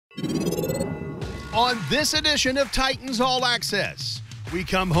On this edition of Titans All Access, we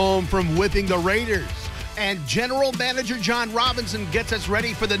come home from whipping the Raiders, and General Manager John Robinson gets us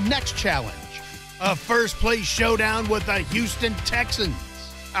ready for the next challenge, a first-place showdown with the Houston Texans.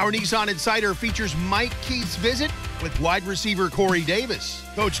 Our Nissan Insider features Mike Keith's visit with wide receiver Corey Davis.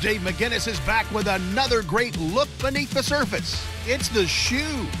 Coach Dave McGinnis is back with another great look beneath the surface. It's the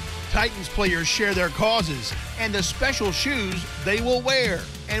shoe. Titans players share their causes and the special shoes they will wear.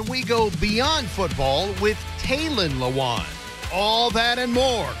 And we go beyond football with Taylin Lewan. All that and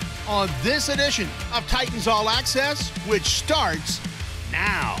more on this edition of Titans All Access, which starts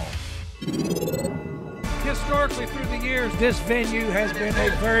now. Historically, through the years, this venue has been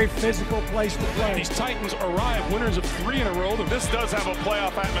a very physical place to play. These Titans arrive winners of 3 in a row. This does have a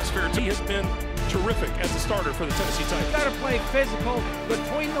playoff atmosphere. He has been terrific as a starter for the Tennessee Titans. You've got to play physical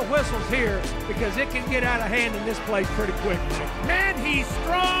between the whistles here because it can get out of hand in this place pretty quick. Man, he's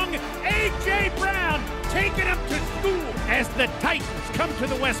strong. A.J. Brown taking him to school as the Titans come to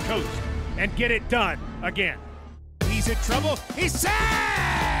the West Coast and get it done again. He's in trouble. He's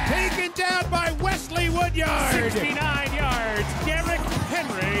sacked! Taken down by Wesley Woodyard. 69 yards. Derrick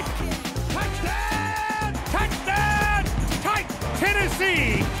Henry. Touchdown! Touchdown!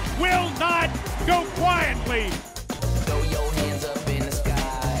 Tennessee will not go quietly. Throw your hands up in the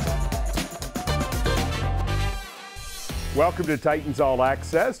sky. Welcome to Titans All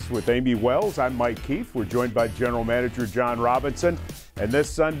Access with Amy Wells. I'm Mike Keith. We're joined by General Manager John Robinson. And this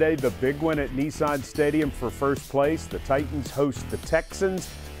Sunday, the big one at Nissan Stadium for first place. The Titans host the Texans.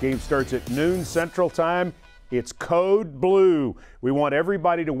 Game starts at noon Central Time. It's code blue. We want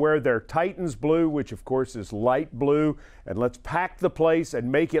everybody to wear their Titans blue, which of course is light blue. And let's pack the place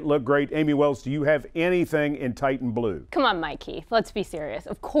and make it look great. Amy Wells, do you have anything in Titan blue? Come on, Mike Keith. Let's be serious.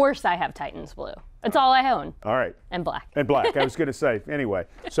 Of course I have Titans blue. That's all I own. All right. And black. And black. I was going to say. Anyway,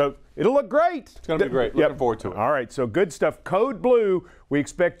 so it'll look great. It's going to be great. Looking forward to it. All right. So good stuff. Code blue. We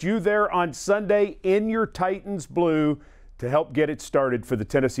expect you there on Sunday in your Titans blue to help get it started for the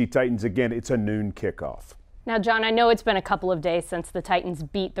Tennessee Titans. Again, it's a noon kickoff. Now, John, I know it's been a couple of days since the Titans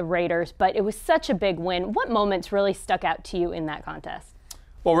beat the Raiders, but it was such a big win. What moments really stuck out to you in that contest?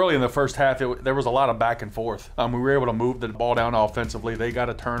 Well, really in the first half, there was a lot of back and forth. We were able to move the ball down offensively. They got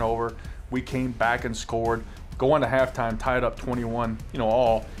a turnover. We came back and scored. Going to halftime, tied up 21,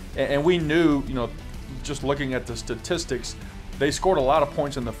 all. And we knew, just looking at the statistics, they scored a lot of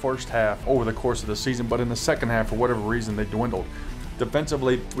points in the first half over the course of the season, but in the second half, for whatever reason, they dwindled.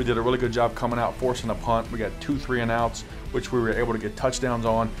 Defensively, we did a really good job coming out, forcing a punt. We got 2 3-and-outs, which we were able to get touchdowns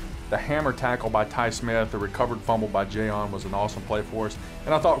on. The hammer tackle by Ty Smith, the recovered fumble by Jayon was an awesome play for us.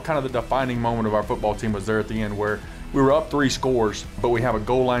 And I thought kind of the defining moment of our football team was there at the end where we were up 3 scores, but we have a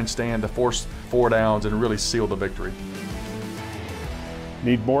goal line stand to force 4 downs and really seal the victory.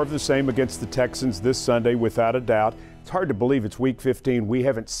 Need more of the same against the Texans this Sunday, without a doubt. It's hard to believe it's Week 15. We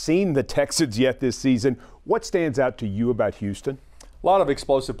haven't seen the Texans yet this season. What stands out to you about Houston? A lot of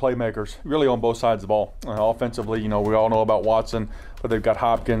explosive playmakers, really on both sides of the ball. Offensively, we all know about Watson, but they've got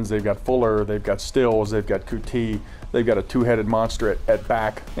Hopkins, they've got Fuller, they've got Stills, they've got Kuti, they've got a 2-headed monster at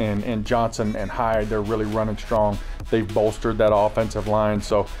back, and Johnson and Hyde, they're really running strong. They've bolstered that offensive line.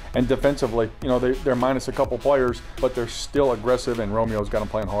 And defensively, they're minus a couple players, but they're still aggressive, and Romeo's got them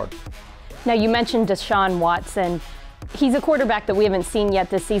playing hard. Now, you mentioned Deshaun Watson. He's a quarterback that we haven't seen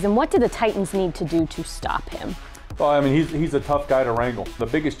yet this season. What do the Titans need to do to stop him? Well, he's a tough guy to wrangle. The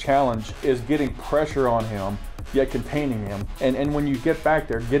biggest challenge is getting pressure on him, yet containing him. And when you get back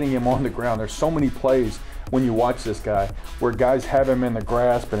there, getting him on the ground. There's so many plays when you watch this guy where guys have him in the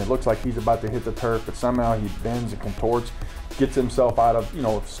grasp and it looks like he's about to hit the turf, but somehow he bends and contorts, gets himself out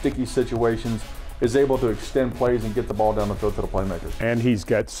of, sticky situations, is able to extend plays and get the ball down the field to the playmakers. And he's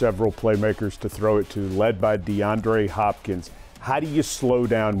got several playmakers to throw it to, led by DeAndre Hopkins. How do you slow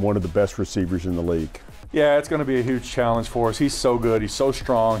down one of the best receivers in the league? Yeah, it's going to be a huge challenge for us. He's so good. He's so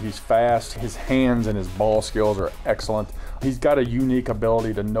strong. He's fast. His hands and his ball skills are excellent. He's got a unique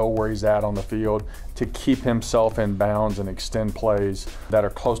ability to know where he's at on the field, to keep himself in bounds and extend plays that are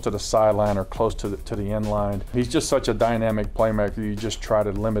close to the sideline or close to the end line. He's just such a dynamic playmaker. You just try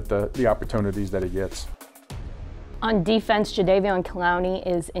to limit the opportunities that he gets. On defense, Jadeveon Clowney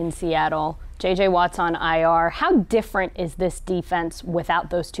is in Seattle. J.J. Watt's on IR. How different is this defense without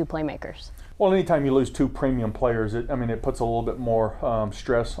those 2 playmakers? Well, anytime you lose 2 premium players, it puts a little bit more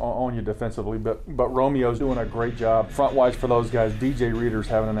stress on you defensively. But Romeo's doing a great job front-wise for those guys. DJ Reader's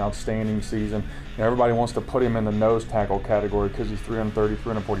having an outstanding season. Everybody wants to put him in the nose tackle category because he's 330,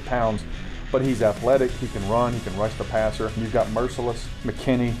 340 pounds. But he's athletic, he can run, he can rush the passer. You've got Merciless,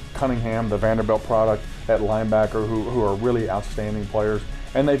 McKinney, Cunningham, the Vanderbilt product at linebacker who are really outstanding players.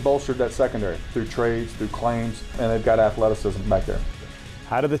 And they've bolstered that secondary through trades, through claims, and they've got athleticism back there.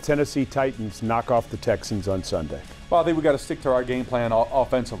 How do the Tennessee Titans knock off the Texans on Sunday? Well, I think we got to stick to our game plan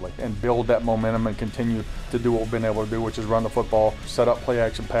offensively and build that momentum and continue to do what we've been able to do, which is run the football, set up play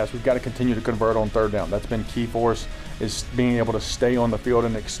action pass. We've got to continue to convert on third down. That's been key for us, is being able to stay on the field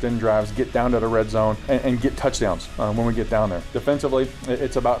and extend drives, get down to the red zone, and get touchdowns when we get down there. Defensively,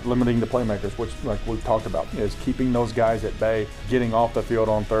 it's about limiting the playmakers, which, like we've talked about, is keeping those guys at bay, getting off the field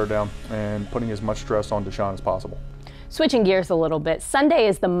on third down, and putting as much stress on Deshaun as possible. Switching gears a little bit, Sunday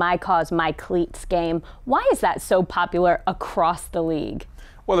is the My Cause, My Cleats game. Why is that so popular across the league?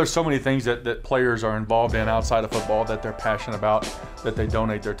 Well, there's so many things that players are involved in outside of football that they're passionate about, that they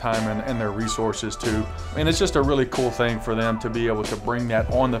donate their time and their resources to. And it's just a really cool thing for them to be able to bring that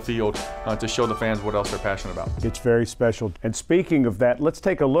on the field to show the fans what else they're passionate about. It's very special. And speaking of that, let's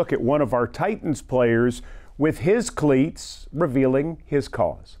take a look at one of our Titans players with his cleats revealing his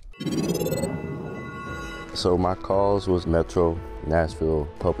cause. So my cause was Metro Nashville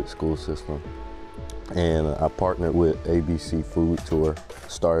Public School System, and I partnered with ABC Food Tour,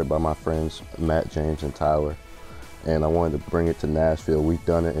 started by my friends Matt, James, and Tyler, and I wanted to bring it to Nashville. We've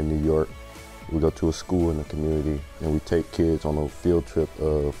done it in New York. We go to a school in the community, and we take kids on a field trip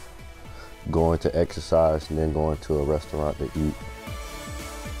of going to exercise and then going to a restaurant to eat.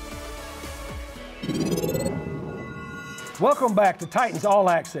 Welcome back to Titans All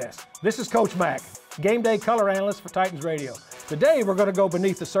Access. This is Coach Mack, game day color analyst for Titans Radio. Today we're going to go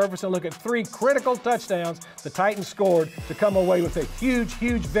beneath the surface and look at 3 critical touchdowns the Titans scored to come away with a huge,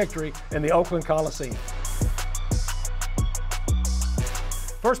 huge victory in the Oakland Coliseum.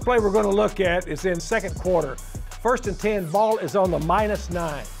 First play we're going to look at is in second quarter. 1st and 10, ball is on the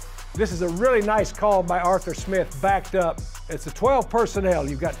 -9. This is a really nice call by Arthur Smith, backed up. It's a 12 personnel.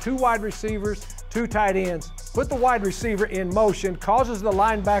 You've got 2 wide receivers, 2 tight ends. Put the wide receiver in motion, causes the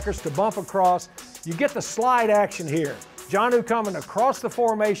linebackers to bump across. You get the slide action here. Jonnu coming across the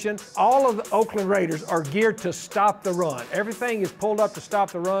formation. All of the Oakland Raiders are geared to stop the run. Everything is pulled up to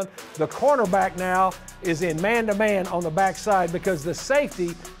stop the run. The cornerback now is in man-to-man on the backside because the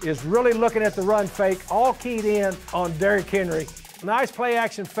safety is really looking at the run fake, all keyed in on Derrick Henry. Nice play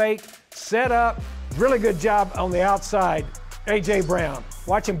action fake, set up, really good job on the outside. A.J. Brown.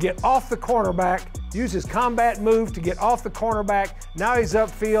 Watch him get off the cornerback, use his combat move to get off the cornerback. Now he's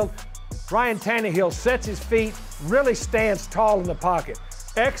upfield. Ryan Tannehill sets his feet, really stands tall in the pocket.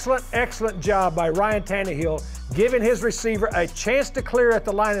 Excellent, excellent job by Ryan Tannehill, giving his receiver a chance to clear at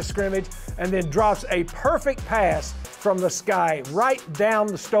the line of scrimmage, and then drops a perfect pass from the sky right down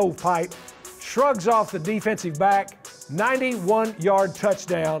the stovepipe, shrugs off the defensive back, 91-yard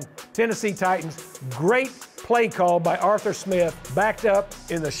touchdown. Tennessee Titans, great play call by Arthur Smith, backed up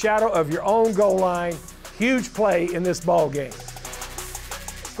in the shadow of your own goal line. Huge play in this ball game.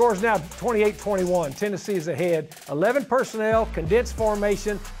 Score's now 28-21. Tennessee is ahead. 11 personnel, condensed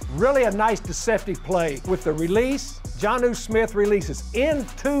formation, really a nice deceptive play. With the release, Jonnu Smith releases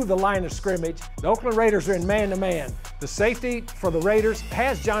into the line of scrimmage. The Oakland Raiders are in man-to-man. The safety for the Raiders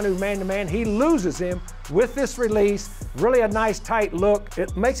has Jonnu man-to-man. He loses him with this release. Really a nice tight look.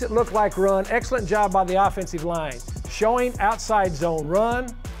 It makes it look like run. Excellent job by the offensive line. Showing outside zone run.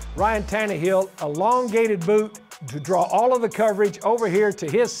 Ryan Tannehill, elongated boot to draw all of the coverage over here to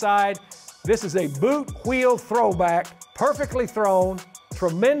his side. This is a boot wheel throwback, perfectly thrown.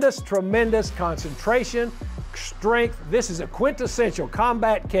 Tremendous, tremendous concentration, strength. This is a quintessential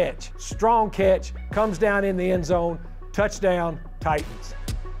combat catch. Strong catch, comes down in the end zone. Touchdown, Titans.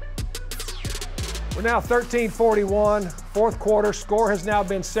 We're now 13-41, 4th quarter. Score has now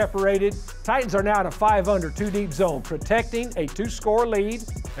been separated. Titans are now in a 5-under, 2-deep zone, protecting a 2-score lead.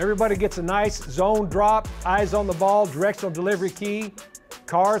 Everybody gets a nice zone drop, eyes on the ball, directional delivery key.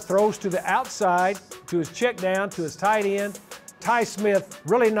 Carr throws to the outside, to his check down, to his tight end. Ty Smith,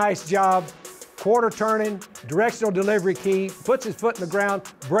 really nice job. Quarter turning, directional delivery key, puts his foot in the ground,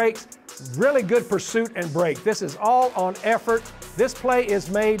 breaks. Really good pursuit and break. This is all on effort. This play is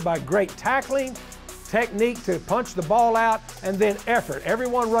made by great tackling, technique to punch the ball out, and then effort.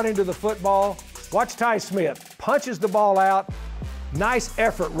 Everyone running to the football. Watch Ty Smith, punches the ball out. Nice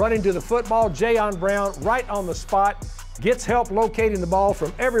effort running to the football. Jayon Brown right on the spot. Gets help locating the ball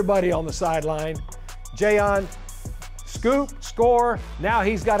from everybody on the sideline. Jayon, scoop, score. Now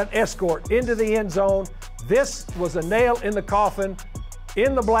he's got an escort into the end zone. This was a nail in the coffin,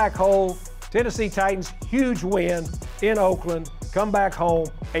 in the black hole. Tennessee Titans, huge win in Oakland. Come back home,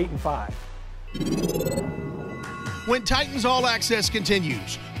 8-5. When Titans All Access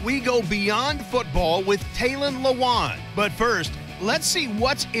continues, we go beyond football with Taylon Lewan. But first, Let's see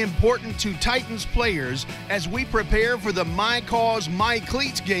what's important to Titans players as we prepare for the My Cause, My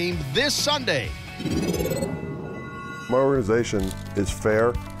Cleats game this Sunday. My organization is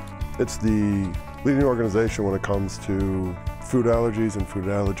fair. It's the leading organization when it comes to food allergies and food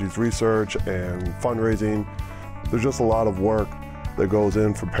allergies research and fundraising. There's just a lot of work that goes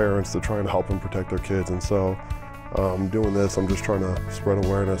in for parents to try and help them protect their kids. And so doing this, I'm just trying to spread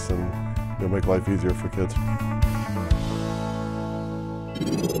awareness and make life easier for kids.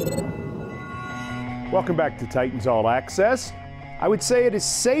 Welcome back to Titans All Access. I would say it is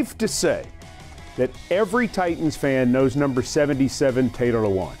safe to say that every Titans fan knows number 77, Taylor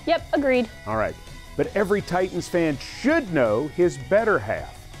Lewan. Yep, agreed. All right. But every Titans fan should know his better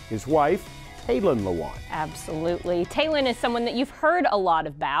half, his wife, Taylon Lewan. Absolutely. Taylon is someone that you've heard a lot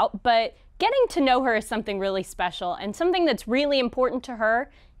about, but getting to know her is something really special, and something that's really important to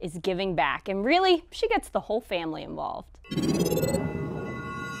her is giving back. And really, she gets the whole family involved.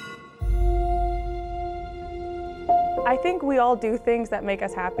 I think we all do things that make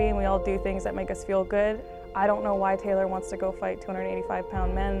us happy, and we all do things that make us feel good. I don't know why Taylor wants to go fight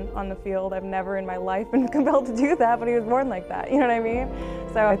 285-pound men on the field. I've never in my life been compelled to do that, but he was born like that, you know what I mean?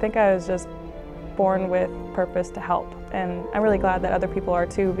 So I think I was just born with purpose to help, and I'm really glad that other people are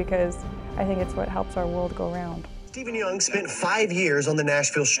too, because I think it's what helps our world go round. Stephen Young spent 5 years on the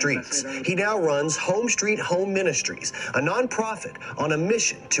Nashville streets. He now runs Home Street Home Ministries, a nonprofit on a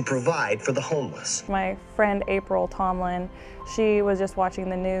mission to provide for the homeless. My friend April Tomlin, she was just watching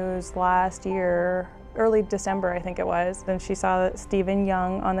the news last year, early December I think it was, and she saw Stephen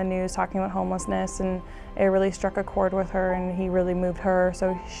Young on the news talking about homelessness, and it really struck a chord with her, and he really moved her.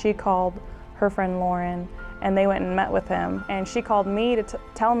 So she called her friend Lauren, and they went and met with him, and she called me to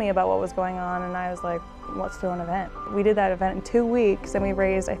tell me about what was going on, and I was like, let's do an event. We did that event in 2 weeks, and we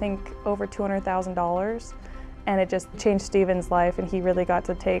raised, I think, over $200,000, and it just changed Stephen's life, and he really got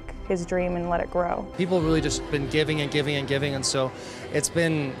to take his dream and let it grow. People have really just been giving and giving and giving, and so it's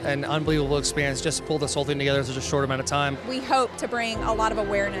been an unbelievable experience just to pull this whole thing together in such a short amount of time. We hope to bring a lot of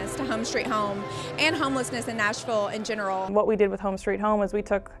awareness to Home Street Home and homelessness in Nashville in general. What we did with Home Street Home is we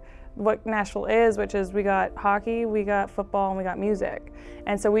took what Nashville is, which is we got hockey, we got football, and we got music.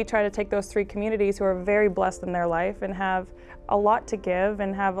 And so we try to take those three communities who are very blessed in their life and have a lot to give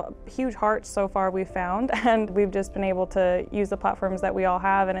and have huge hearts so far we've found. And we've just been able to use the platforms that we all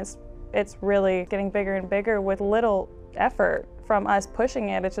have, and it's really getting bigger and bigger with little effort from us pushing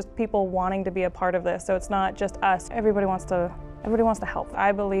it. It's just people wanting to be a part of this. So it's not just us. Everybody wants to help.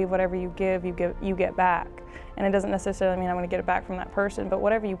 I believe whatever you give, you get back. And it doesn't necessarily mean I'm going to get it back from that person, but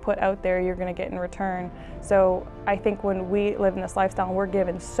whatever you put out there, you're going to get in return. So I think when we live in this lifestyle and we're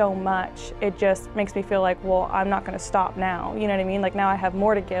given so much, it just makes me feel like, well, I'm not going to stop now. You know what I mean? Like now I have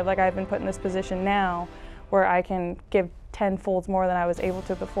more to give. Like I've been put in this position now where I can give 10-fold more than I was able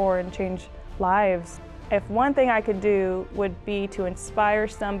to before and change lives. If one thing I could do would be to inspire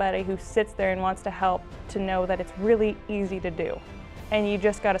somebody who sits there and wants to help to know that it's really easy to do. And you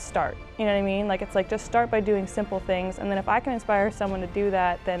just got to start, you know what I mean? Like it's like just start by doing simple things, and then if I can inspire someone to do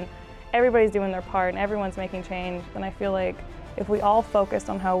that, then everybody's doing their part and everyone's making change. And I feel like if we all focused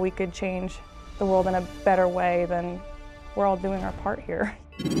on how we could change the world in a better way, then we're all doing our part here.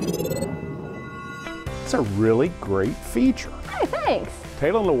 It's a really great feature. Hey, thanks.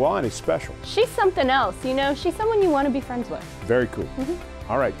 Taylor Lewan is special. She's something else, you know? She's someone you want to be friends with. Very cool.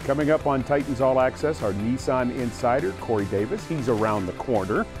 All right, coming up on Titans All Access, our Nissan insider, Corey Davis. He's around the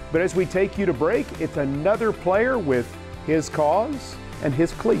corner. But as we take you to break, it's another player with his cause and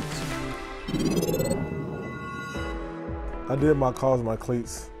his cleats. I did my cause, my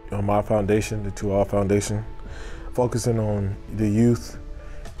cleats on my foundation, the 2R Foundation, focusing on the youth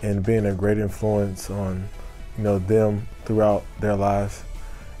and being a great influence on, them throughout their lives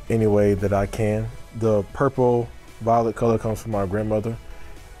any way that I can. The purple violet color comes from my grandmother.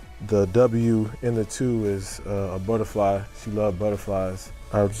 The W in the 2 is a butterfly. She loved butterflies.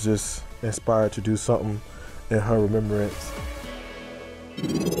 I was just inspired to do something in her remembrance.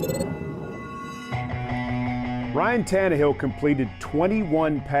 Ryan Tannehill completed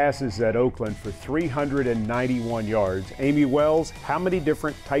 21 passes at Oakland for 391 yards. Amy Wells, how many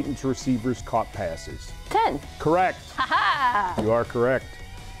different Titans receivers caught passes? 10. Correct. Ha-ha! You are correct.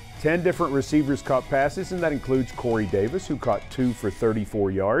 10 different receivers caught passes, and that includes Corey Davis, who caught 2 for 34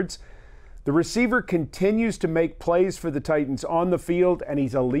 yards. The receiver continues to make plays for the Titans on the field, and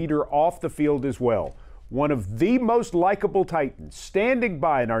he's a leader off the field as well. One of the most likable Titans. Standing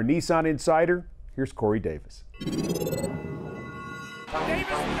by in our Nissan Insider, here's Corey Davis. Davis with a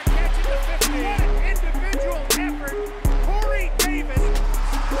catch at the 50. What an individual effort. Corey Davis.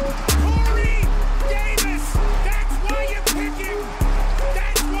 Corey Davis. That's why you pick him.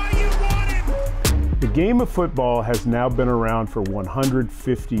 game of football has now been around for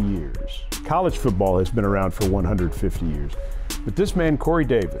 150 years. College football has been around for 150 years. But this man, Corey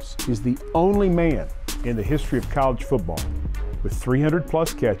Davis, is the only man in the history of college football with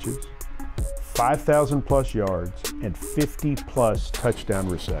 300-plus catches, 5,000-plus yards, and 50-plus touchdown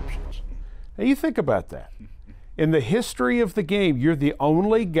receptions. Now you think about that. In the history of the game, you're the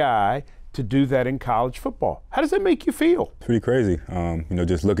only guy to do that in college football. How does that make you feel? Pretty crazy.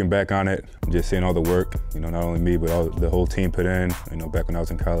 Just looking back on it, just seeing all the work, not only me, but the whole team put in, back when I was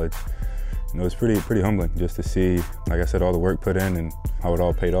in college. It's pretty humbling just to see, like I said, all the work put in and how it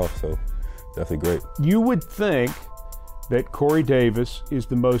all paid off, so definitely great. You would think that Corey Davis is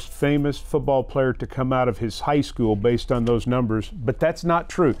the most famous football player to come out of his high school based on those numbers, but that's not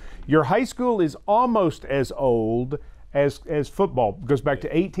true. Your high school is almost as old as football. It goes back to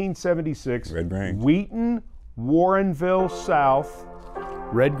 1876. Red Grange. Wheaton, Warrenville South,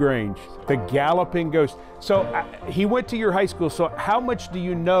 Red Grange, the Galloping Ghost. So he went to your high school. So how much do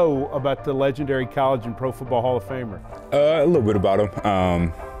you know about the legendary College and Pro Football Hall of Famer? A little bit about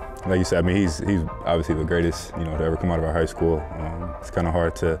him. Like you said, he's obviously the greatest, to ever come out of our high school. It's kind of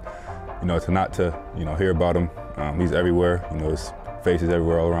hard to hear about him. He's everywhere. His face is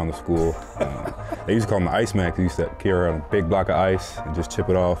everywhere all around the school. They used to call him the Iceman because he used to carry around a big block of ice and just chip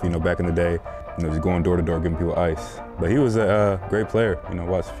it off, back in the day. Just going door to door giving people ice. But he was a great player.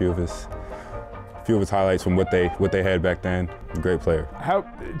 Watched a few of his highlights from what they had back then. Great player.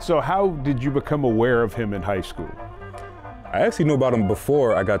 How did you become aware of him in high school? I actually knew about him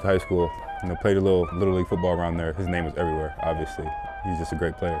before I got to high school. Played a little Little League football around there. His name was everywhere, obviously. He's just a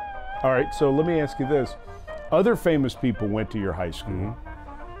great player. All right, so let me ask you this. Other famous people went to your high school,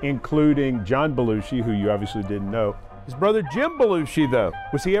 including John Belushi, who you obviously didn't know. His brother Jim Belushi, though,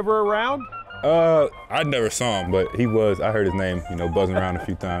 was he ever around? I never saw him, but he was. I heard his name, buzzing around a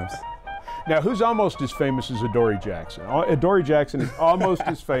few times. Now, who's almost as famous as Adoree Jackson? Adoree Jackson is almost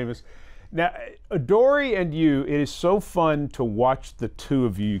as famous. Now, Adoree and you, it is so fun to watch the two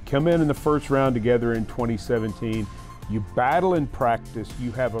of you come in the first round together in 2017. You battle in practice.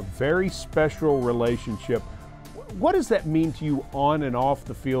 You have a very special relationship. What does that mean to you on and off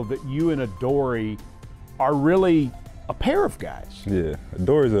the field that you and Adoree are really a pair of guys? Yeah,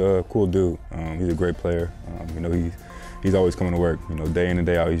 Adoree's a cool dude. He's a great player. He's always coming to work. Day in and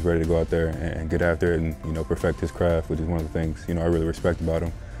day out, he's ready to go out there and get after it and perfect his craft, which is one of the things I really respect about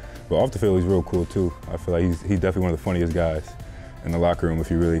him. But off the field, he's real cool too. I feel like he's definitely one of the funniest guys in the locker room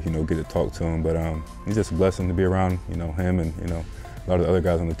if you really get to talk to him. But he's just a blessing to be around him and a lot of the other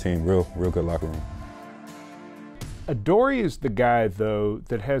guys on the team. Real good locker room. Adoree is the guy, though,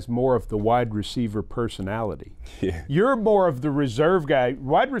 that has more of the wide receiver personality. Yeah. You're more of the reserve guy.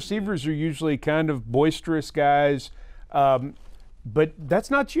 Wide receivers are usually kind of boisterous guys, but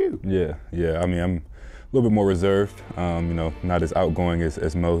that's not you. Yeah. I'm a little bit more reserved, not as outgoing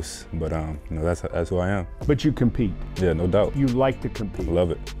as most, but that's who I am. But you compete. Yeah, no doubt. You like to compete. I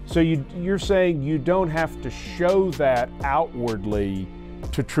love it. So you're saying you don't have to show that outwardly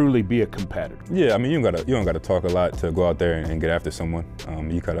to truly be a competitor. Yeah, you don't gotta talk a lot to go out there and get after someone.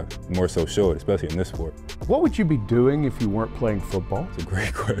 You gotta more so show it, especially in this sport. What would you be doing if you weren't playing football? It's a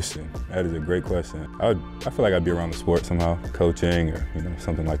great question. That is a great question. I feel like I'd be around the sport somehow, coaching or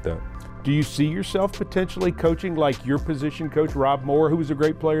something like that. Do you see yourself potentially coaching like your position coach, Rob Moore, who was a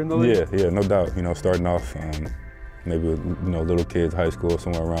great player in the league? Yeah, no doubt. Starting off maybe with little kids, high school,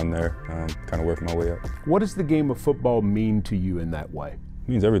 somewhere around there, kind of working my way up. What does the game of football mean to you in that way? It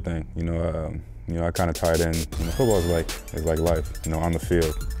means everything. I kind of tie it in. Football is like life. On the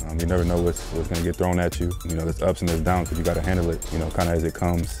field, you never know what's going to get thrown at you. There's ups and there's downs, but you got to handle it. Kind of as it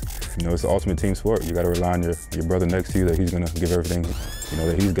comes. It's the ultimate team sport. You got to rely on your brother next to you that he's going to give everything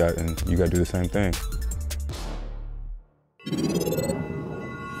that he's got, and you got to do the same thing.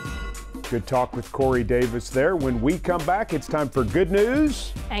 Good talk with Corey Davis there. When we come back, it's time for good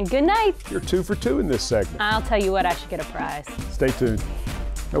news. And good night. You're 2 for 2 in this segment. I'll tell you what, I should get a prize. Stay tuned.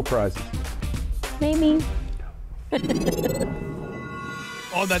 No prizes. Maybe.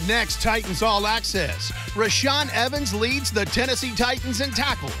 On the next Titans All Access, Rashaan Evans leads the Tennessee Titans in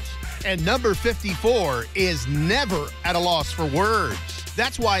tackles, and number 54 is never at a loss for words.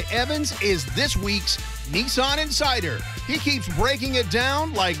 That's why Evans is this week's Nissan Insider. He keeps breaking it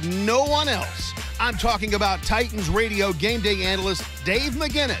down like no one else. I'm talking about Titans radio game day analyst Dave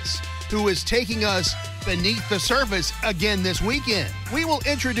McGinnis, who is taking us beneath the surface again this weekend. We will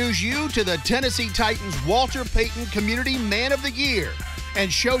introduce you to the Tennessee Titans Walter Payton Community Man of the Year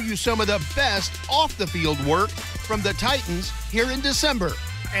and show you some of the best off-the-field work from the Titans here in December.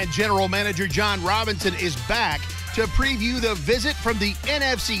 And General Manager John Robinson is back to preview the visit from the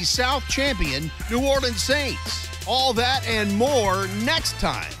NFC South champion New Orleans Saints. All that and more next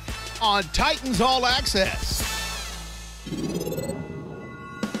time on Titans All Access.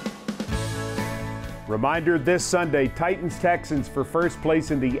 Reminder this Sunday, Titans-Texans for first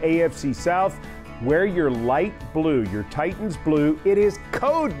place in the AFC South. Wear your light blue, your Titans blue. It is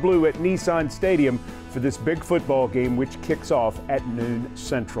code blue at Nissan Stadium for this big football game, which kicks off at noon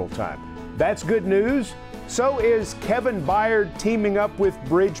Central Time. That's good news. So is Kevin Byard teaming up with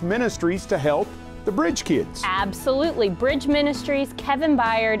Bridge Ministries to help the Bridge kids. Absolutely. Bridge Ministries, Kevin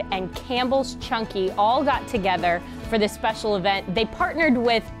Byard, and Campbell's Chunky all got together for this special event. They partnered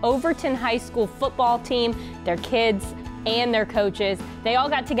with Overton High School football team, their kids, and their coaches. They all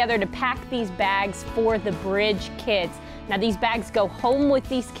got together to pack these bags for the Bridge kids. Now these bags go home with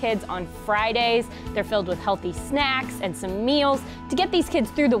these kids on Fridays. They're filled with healthy snacks and some meals to get these kids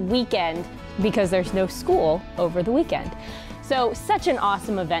through the weekend because there's no school over the weekend. So such an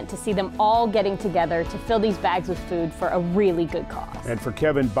awesome event to see them all getting together to fill these bags with food for a really good cause. And for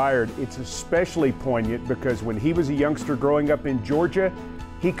Kevin Byard, it's especially poignant because when he was a youngster growing up in Georgia,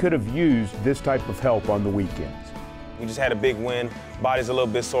 he could have used this type of help on the weekends. We just had a big win. Body's a little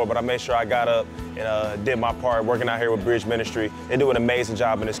bit sore, but I made sure I got up and did my part working out here with Bridge Ministry. They do an amazing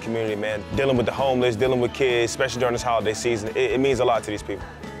job in this community, man. Dealing with the homeless, dealing with kids, especially during this holiday season, it means a lot to these people.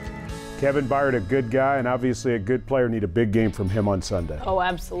 Kevin Byard, a good guy and obviously a good player. Need a big game from him on Sunday. Oh,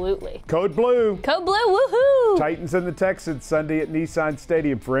 absolutely. Code Blue. Code Blue, woohoo! Titans and the Texans Sunday at Nissan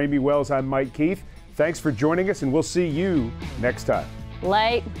Stadium. For Amy Wells, I'm Mike Keith. Thanks for joining us, and we'll see you next time.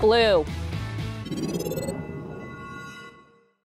 Light blue.